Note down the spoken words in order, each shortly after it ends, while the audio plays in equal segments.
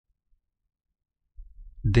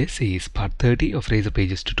This is part 30 of Razor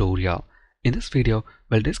Pages tutorial. In this video,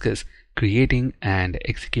 we'll discuss creating and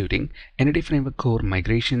executing Entity Framework core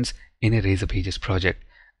migrations in a Razor Pages project.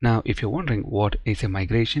 Now, if you're wondering what is a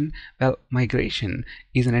migration, well, migration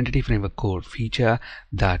is an Entity Framework core feature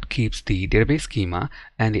that keeps the database schema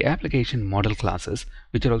and the application model classes,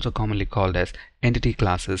 which are also commonly called as entity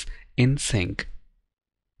classes, in sync.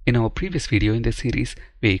 In our previous video in this series,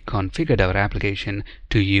 we configured our application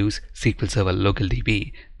to use SQL Server Local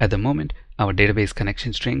DB. At the moment, our database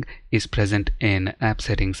connection string is present in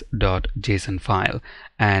appsettings.json file,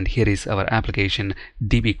 and here is our application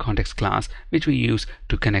DB context class, which we use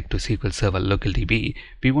to connect to SQL Server Local DB.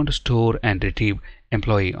 We want to store and retrieve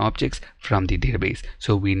employee objects from the database,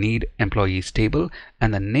 so we need employees table,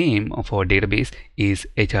 and the name of our database is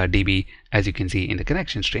HRDB, as you can see in the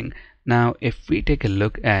connection string. Now, if we take a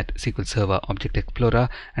look at SQL Server Object Explorer,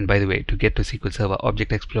 and by the way, to get to SQL Server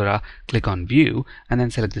Object Explorer, click on View and then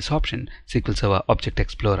select this option, SQL Server Object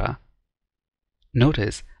Explorer.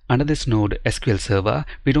 Notice under this node SQL Server,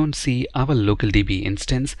 we don't see our local DB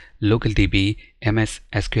instance, local DB MS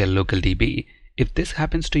SQL local DB. If this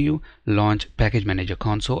happens to you, launch Package Manager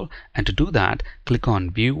console, and to do that, click on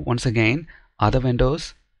View once again, Other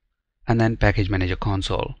Windows, and then Package Manager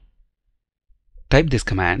console. Type this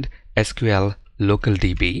command sql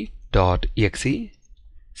localdb.exe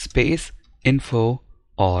space info,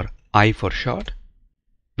 or I for short.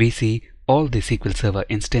 We see all the SQL Server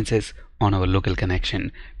instances on our local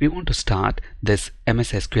connection. We want to start this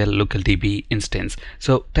MS SQL local DB instance,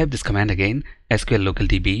 so type this command again, sql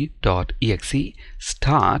localdb.exe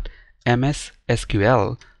start MS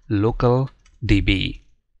SQL local DB.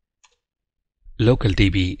 Local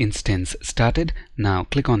DB instance started. Now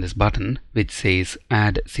click on this button which says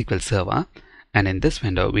Add SQL Server, and in this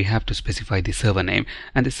window we have to specify the server name,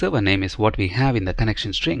 and the server name is what we have in the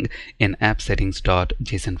connection string in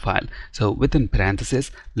appsettings.json file. So within parentheses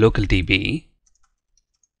localdb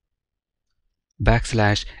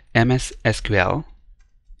 /MS SQL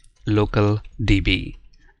local DB,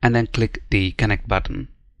 and then click the connect button.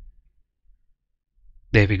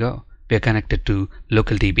 There we go. We are connected to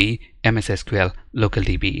localdb MS SQL local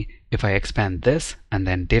DB. If I expand this and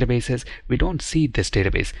then databases, we don't see this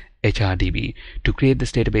database HRDB. To create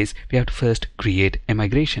this database, we have to first create a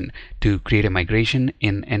migration. To create a migration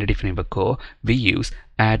in Entity Framework Core, we use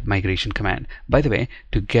add migration command. By the way,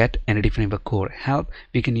 to get Entity Framework Core help,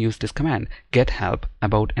 we can use this command get help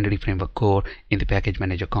about Entity Framework Core in the Package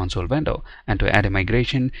Manager console window. And to add a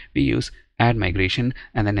migration, we use add migration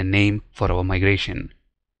and then a name for our migration.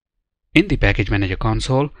 In the Package Manager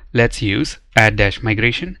console, let's use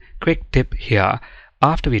add-migration. Quick tip here.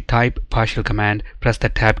 After we type partial command, press the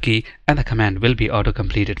tab key and the command will be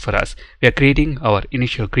auto-completed for us. We are creating our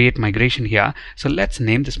initial create migration here. So let's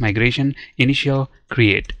name this migration initial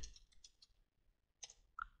create.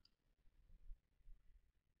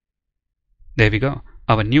 There we go.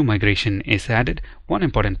 Our new migration is added. One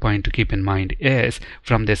important point to keep in mind is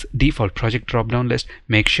from this default project drop-down list,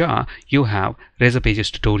 make sure you have Razor Pages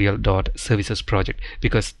tutorial.services project,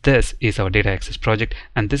 because this is our data access project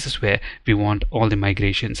and this is where we want all the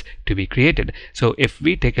migrations to be created. So if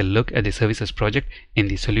we take a look at the services project in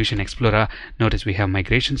the Solution Explorer, notice we have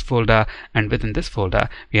migrations folder, and within this folder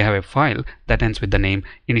we have a file that ends with the name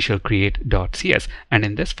initialcreate.cs, and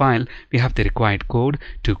in this file we have the required code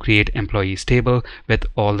to create employees table with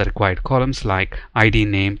all the required columns like ID,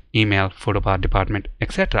 name, email, photo bar, department,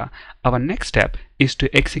 etc. Our next step is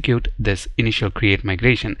to execute this initial create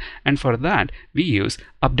migration, and for that we use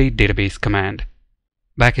update database command.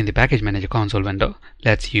 Back in the Package Manager console window,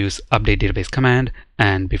 let's use update database command,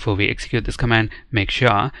 and before we execute this command, make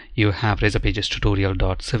sure you have Razor Pages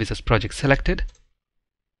tutorial.services project selected.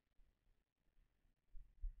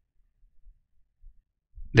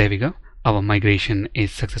 There we go. Our migration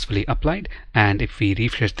is successfully applied, and if we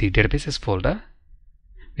refresh the databases folder,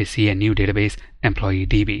 we see a new database employee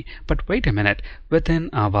DB. But wait a minute,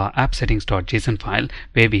 within our appsettings.json file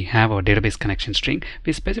where we have our database connection string,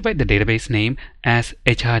 we specified the database name as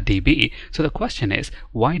HRDB. So the question is,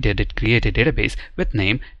 why did it create a database with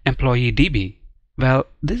name employee DB? Well,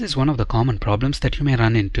 this is one of the common problems that you may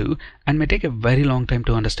run into and may take a very long time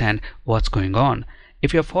to understand what's going on.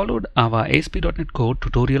 If you have followed our ASP.NET Core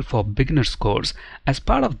tutorial for beginners course, as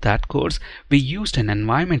part of that course, we used an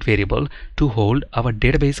environment variable to hold our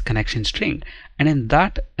database connection string. And in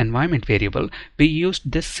that environment variable, we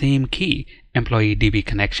used this same key, employee DB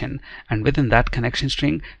connection. And within that connection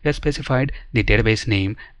string, we have specified the database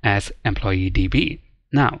name as employee DB.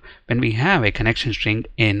 Now, when we have a connection string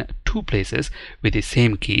in two places with the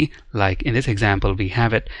same key, like in this example, we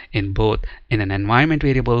have it in both in an environment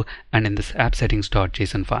variable and in this app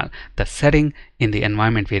settings.json file. The setting in the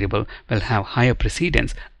environment variable will have higher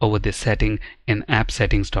precedence over this setting in app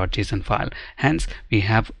settings.json file. Hence, we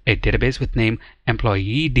have a database with name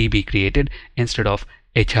employeedb created instead of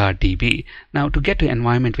HRDB. Now, to get to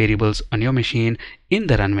environment variables on your machine, in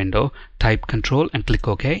the run window, type Control and click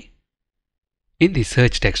OK. In the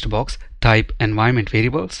search text box, type environment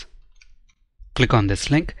variables. Click on this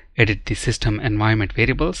link, edit the system environment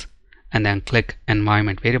variables, and then click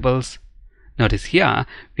environment variables. Notice here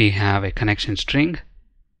we have a connection string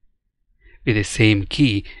with the same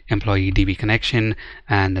key, employeedb connection,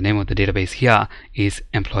 and the name of the database here is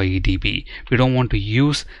employeedb. We don't want to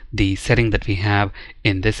use the setting that we have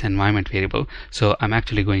in this environment variable, so I'm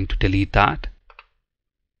actually going to delete that.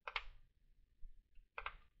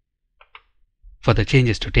 For the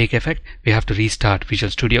changes to take effect, we have to restart Visual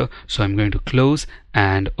Studio, so I'm going to close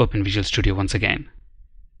and open Visual Studio once again.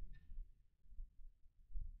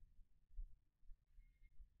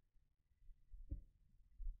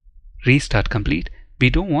 Restart complete. We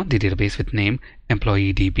don't want the database with name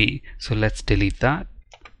employeedb, so let's delete that.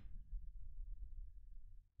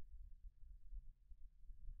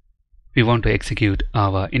 We want to execute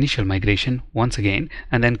our initial migration once again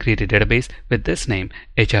and then create a database with this name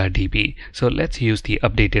HRDB. So let's use the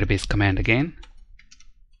update database command again.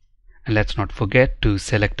 And let's not forget to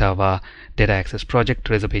select our data access project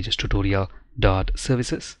Razorpages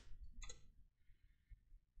tutorial.services.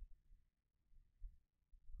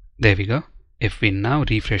 There we go. If we now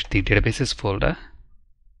refresh the databases folder,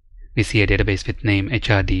 we see a database with name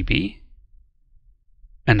HRDB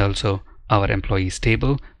and also our employees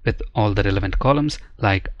table with all the relevant columns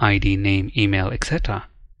like ID, name, email, etc.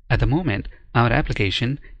 At the moment, our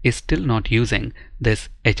application is still not using this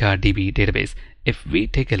HRDB database. If we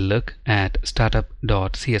take a look at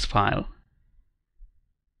startup.cs file,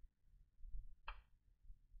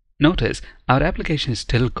 notice our application is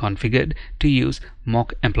still configured to use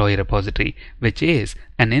mock employee repository, which is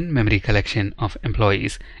an in-memory collection of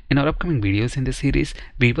employees. In our upcoming videos in this series,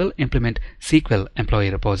 we will implement SQL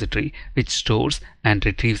employee repository, which stores and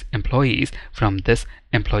retrieves employees from this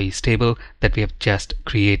employees table that we have just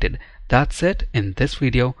created. That's it in this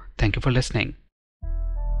video. Thank you for listening.